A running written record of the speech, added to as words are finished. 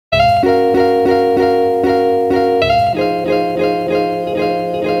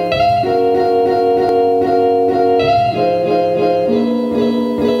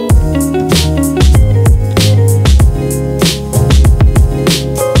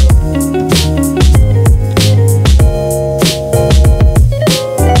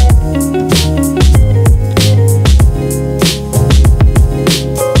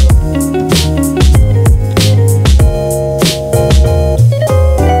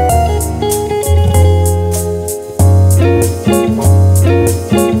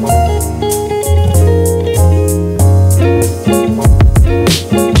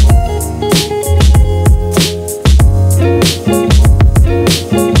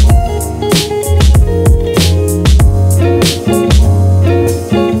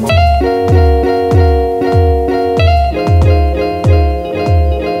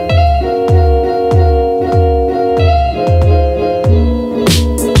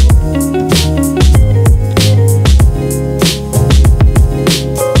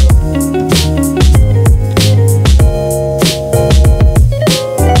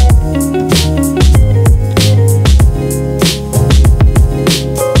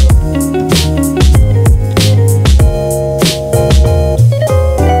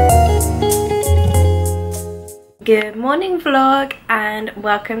Good morning vlog and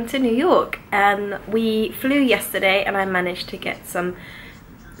welcome to New York. We flew yesterday and I managed to get some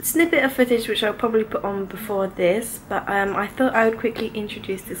snippet of footage which I'll probably put on before this, but I thought I would quickly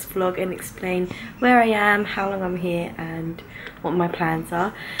introduce this vlog and explain where I am, how long I'm here and what my plans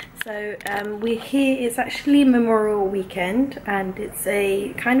are. So we're here, it's actually Memorial Weekend and it's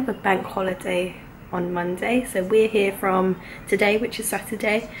a kind of a bank holiday on Monday, so we're here from today, which is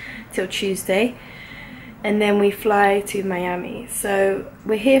Saturday, till Tuesday. And then we fly to Miami. So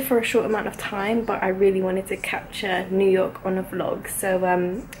we're here for a short amount of time, but I really wanted to capture New York on a vlog. So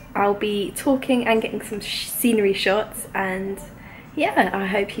I'll be talking and getting some scenery shots, and yeah, I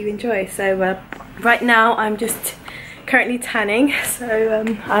hope you enjoy. So right now I'm just currently tanning,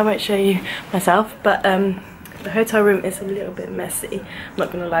 so I won't show you myself, but the hotel room is a little bit messy, I'm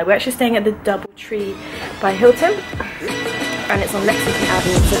not gonna lie. We're actually staying at the DoubleTree by Hilton, and it's on Lexington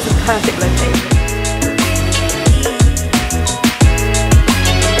Avenue, so it's a perfect location.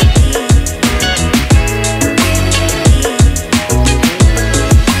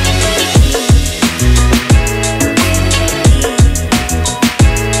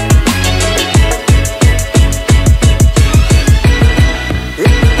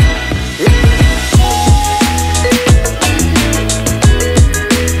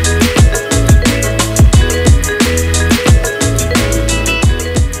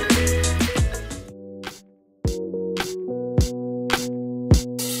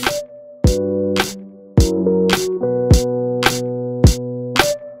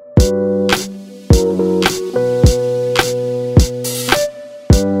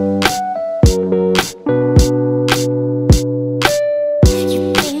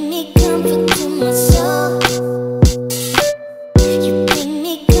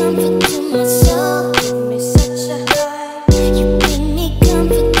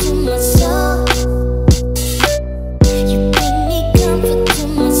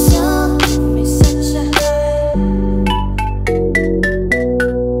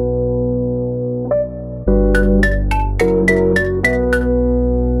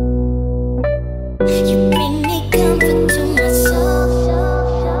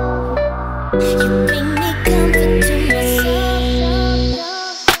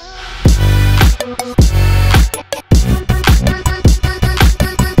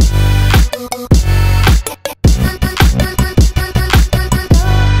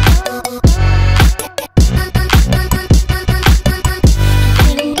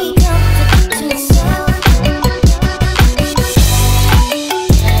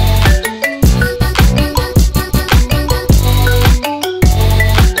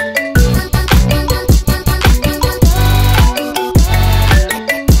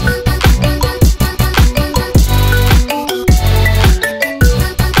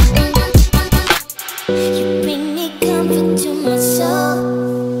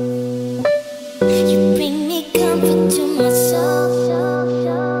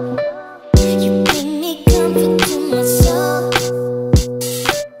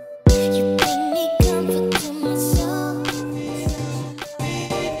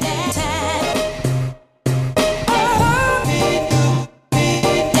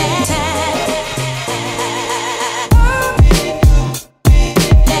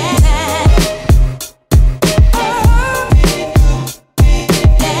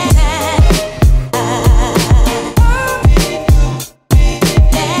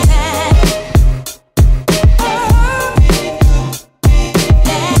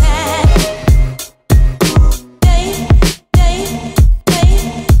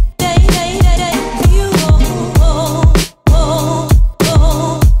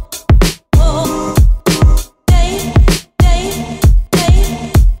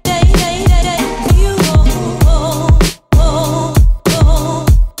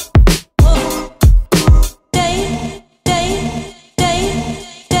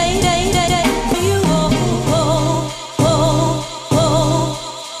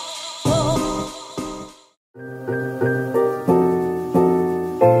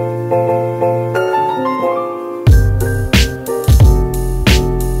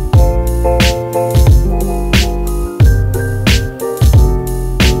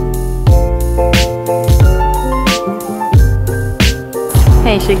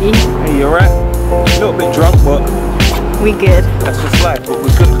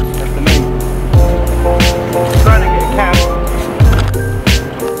 That's the main thing. Trying to get a cab.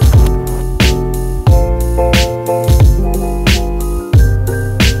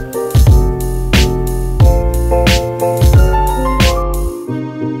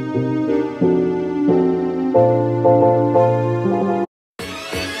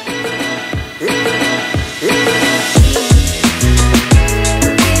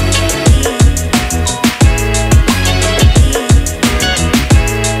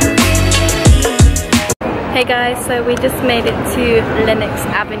 Hey guys, so we just made it to Lenox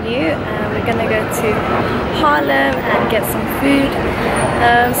Avenue and we're gonna go to Harlem and get some food.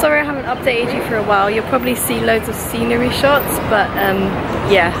 Sorry I haven't updated you for a while. You'll probably see loads of scenery shots, but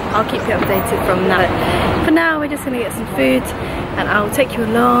yeah, I'll keep you updated from that. For now, we're just gonna get some food and I'll take you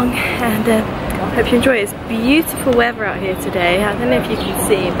along and hope you enjoy it. It's beautiful weather out here today. I don't know if you can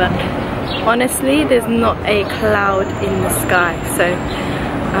see, but honestly, there's not a cloud in the sky, so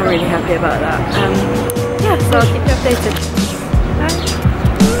I'm really happy about that. Yeah, so I'll keep you updated. Bye.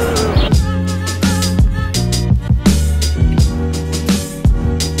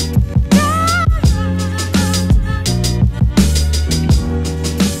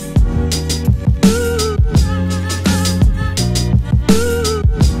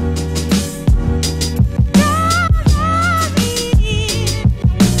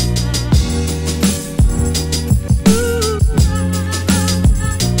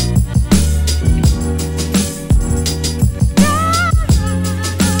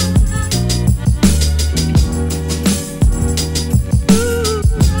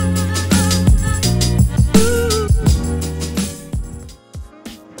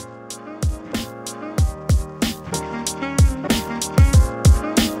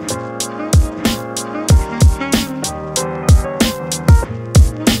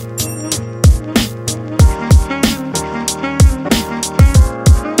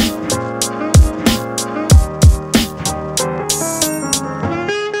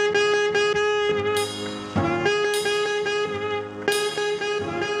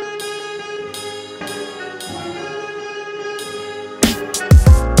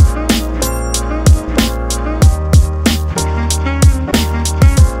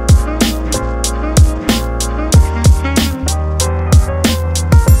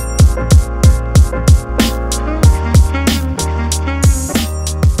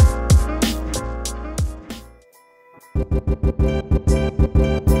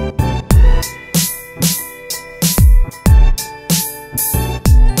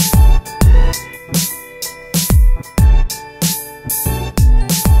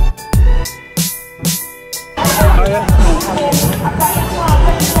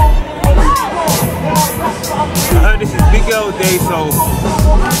 I heard this is Big L Day, so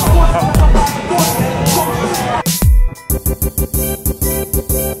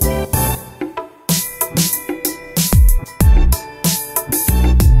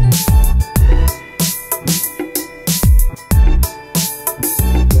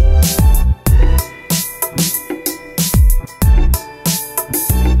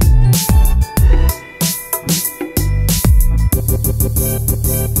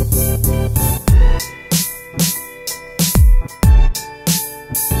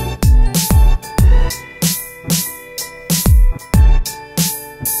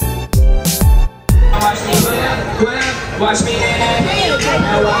watch me,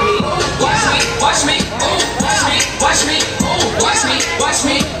 watch me, watch me, watch me, watch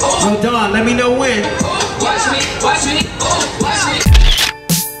me. oh Dawn, let me know when. Watch me, watch me, watch me.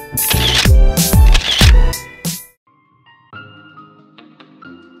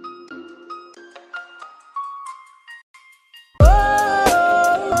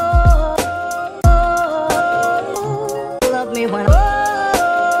 Love me when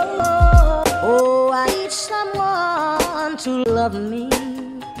I need someone to love me.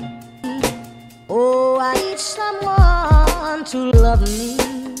 Oh, I need someone to love me.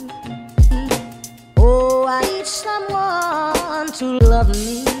 Oh, I need someone to love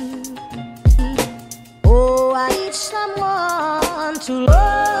me. Oh, I need someone to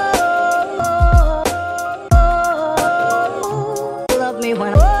love me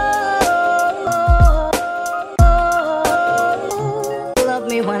when love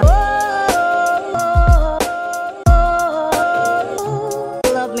me when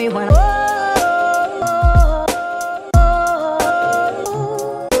love me when